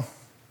here know,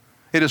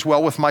 "It is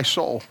well with my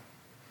soul."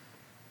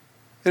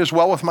 It is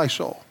well with my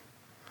soul.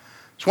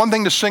 It's one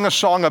thing to sing a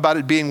song about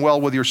it being well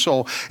with your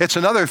soul. It's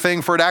another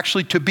thing for it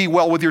actually to be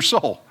well with your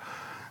soul.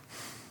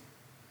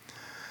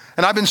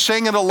 And I've been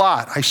saying it a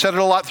lot. I said it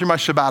a lot through my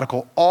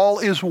sabbatical. All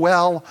is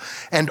well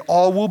and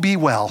all will be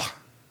well.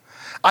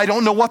 I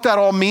don't know what that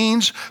all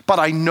means, but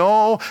I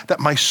know that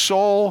my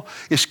soul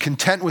is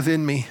content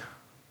within me.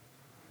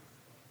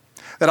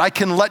 That I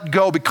can let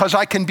go because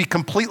I can be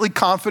completely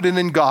confident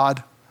in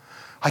God.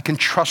 I can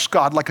trust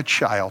God like a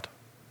child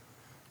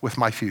with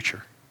my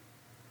future.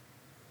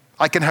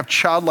 I can have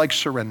childlike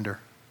surrender.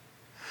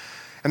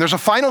 And there's a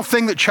final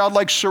thing that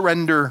childlike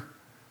surrender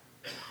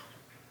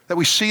that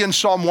we see in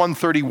Psalm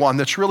 131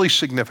 that's really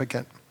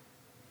significant.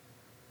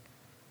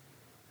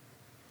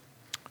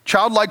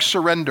 Childlike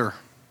surrender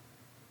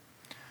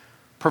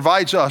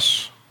provides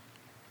us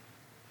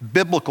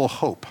biblical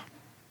hope.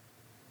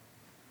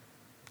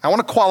 I want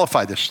to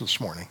qualify this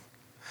morning.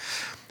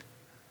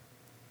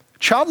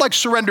 Childlike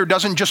surrender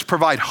doesn't just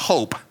provide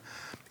hope,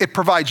 it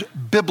provides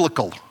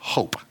biblical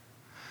hope.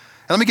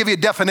 And let me give you a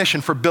definition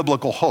for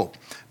biblical hope.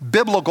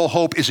 Biblical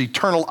hope is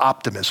eternal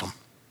optimism.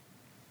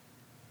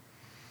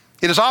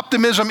 It is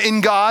optimism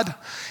in God.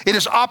 It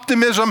is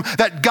optimism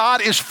that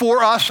God is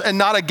for us and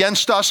not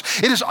against us.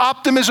 It is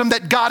optimism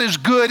that God is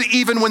good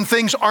even when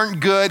things aren't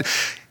good.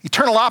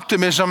 Eternal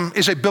optimism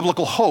is a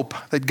biblical hope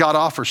that God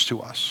offers to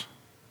us.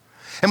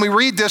 And we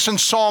read this in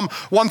Psalm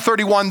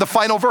 131, the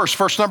final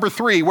verse number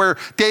 3, where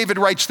David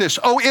writes this,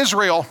 "O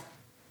Israel,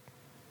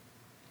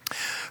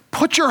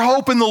 put your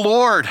hope in the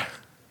Lord,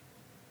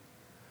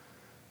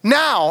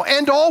 now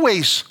and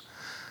always."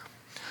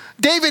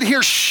 David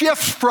here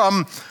shifts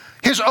from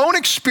his own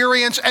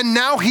experience, and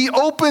now he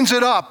opens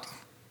it up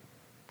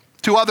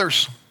to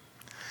others.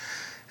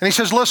 And he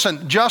says,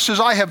 listen, just as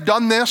I have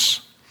done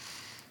this,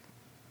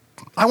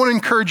 I want to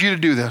encourage you to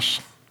do this.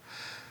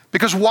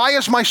 Because why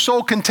is my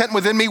soul content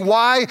within me?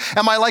 Why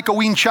am I like a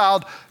weaned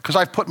child? Because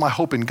I've put my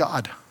hope in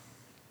God.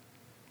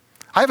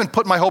 I haven't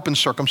put my hope in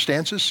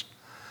circumstances.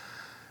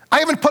 I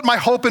haven't put my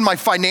hope in my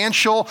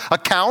financial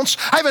accounts.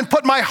 I haven't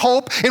put my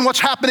hope in what's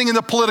happening in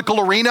the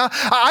political arena.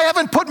 I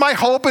haven't put my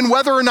hope in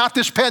whether or not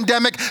this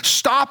pandemic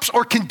stops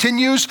or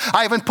continues.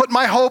 I haven't put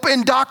my hope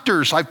in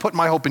doctors. I've put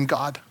my hope in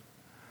God.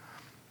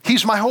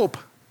 He's my hope.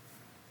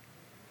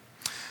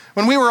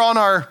 When we were on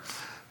our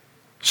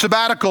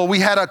sabbatical, we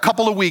had a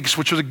couple of weeks,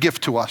 which was a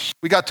gift to us.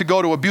 We got to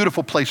go to a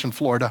beautiful place in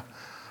Florida,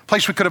 a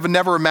place we could have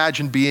never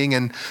imagined being.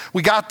 And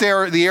we got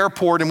there at the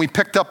airport and we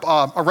picked up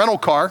a rental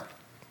car.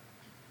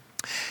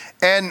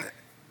 And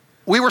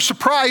we were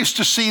surprised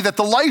to see that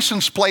the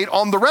license plate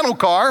on the rental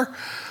car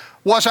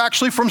was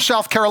actually from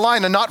South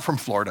Carolina, not from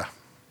Florida.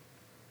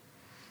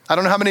 I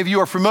don't know how many of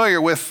you are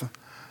familiar with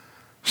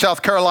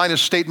South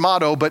Carolina's state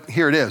motto, but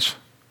here it is.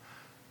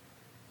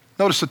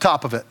 Notice the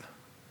top of it.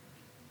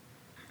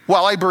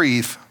 While I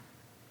breathe,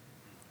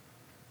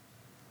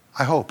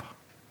 I hope.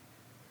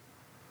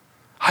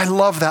 I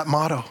love that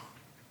motto.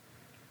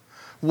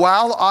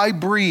 While I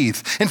breathe.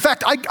 In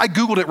fact, I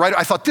Googled it, right?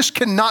 I thought this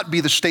cannot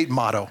be the state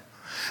motto.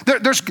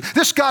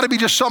 This got to be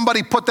just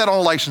somebody put that on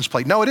a license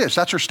plate. No, it is.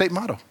 That's our state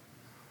motto.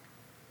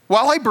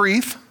 While I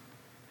breathe,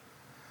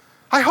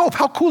 I hope.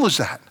 How cool is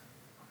that?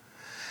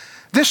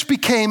 This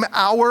became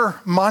our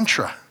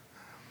mantra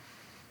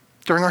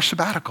during our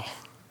sabbatical.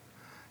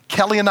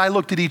 Kelly and I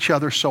looked at each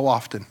other so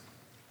often.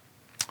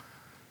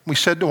 We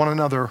said to one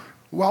another,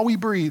 while we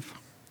breathe,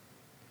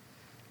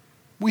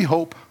 we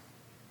hope.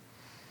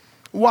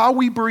 While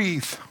we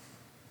breathe,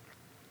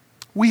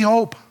 we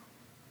hope.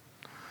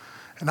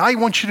 And I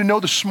want you to know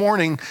this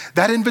morning,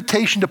 that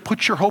invitation to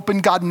put your hope in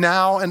God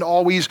now and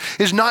always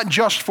is not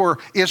just for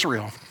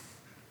Israel.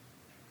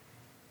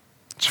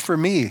 It's for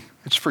me.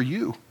 It's for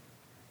you.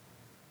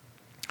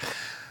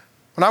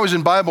 When I was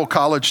in Bible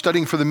college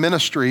studying for the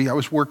ministry,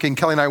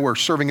 Kelly and I were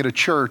serving at a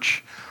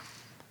church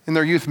in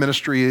their youth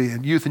ministry,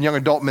 youth and young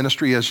adult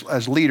ministry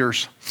as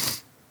leaders.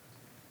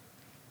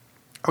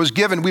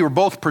 We were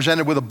both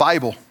presented with a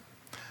Bible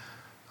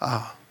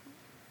at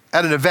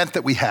an event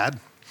that we had.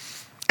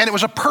 And it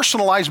was a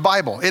personalized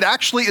Bible. It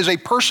actually is a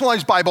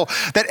personalized Bible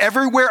that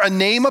everywhere a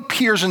name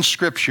appears in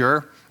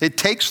Scripture, it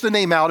takes the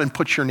name out and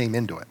puts your name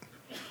into it.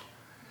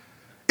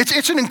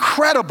 It's an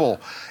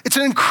incredible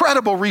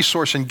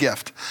resource and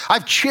gift.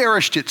 I've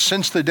cherished it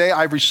since the day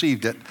I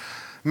received it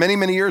many,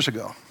 many years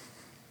ago.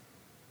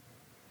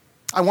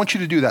 I want you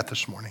to do that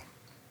this morning.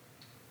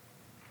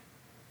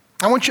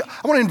 I want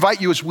to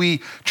invite you as we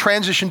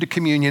transition to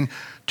communion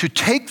to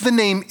take the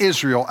name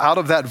Israel out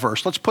of that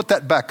verse. Let's put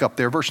that back up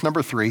there, verse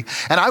number 3.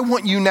 And I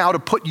want you now to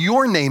put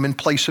your name in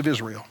place of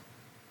Israel.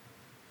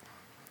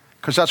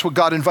 Because that's what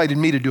God invited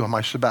me to do on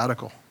my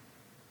sabbatical.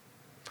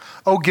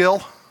 Oh,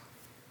 Gil,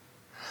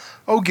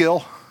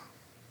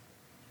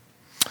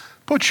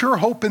 put your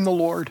hope in the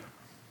Lord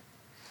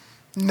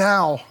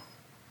now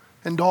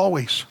and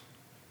always.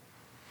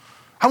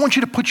 I want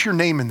you to put your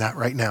name in that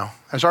right now.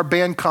 As our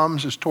band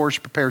comes, as Taurus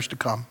prepares to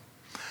come,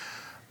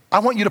 I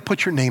want you to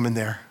put your name in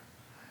there.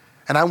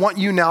 And I want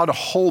you now to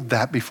hold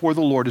that before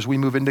the Lord as we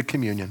move into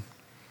communion.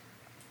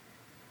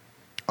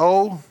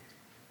 Oh,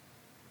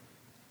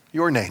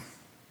 your name.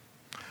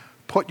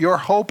 Put your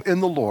hope in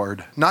the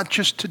Lord, not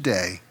just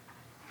today,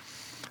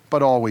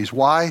 but always.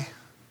 Why?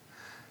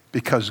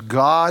 Because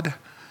God,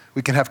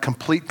 we can have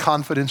complete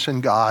confidence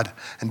in God,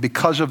 and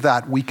because of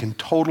that, we can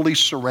totally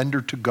surrender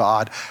to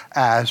God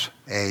as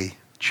a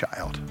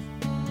child.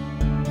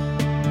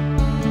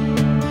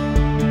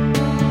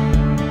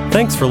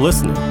 Thanks for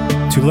listening.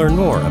 To learn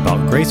more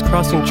about Grace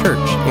Crossing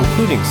Church,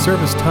 including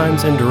service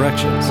times and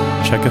directions,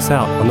 check us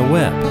out on the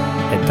web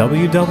at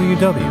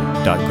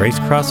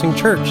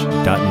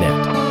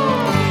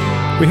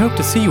www.gracecrossingchurch.net. We hope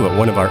to see you at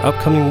one of our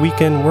upcoming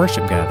weekend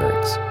worship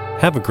gatherings.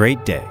 Have a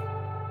great day.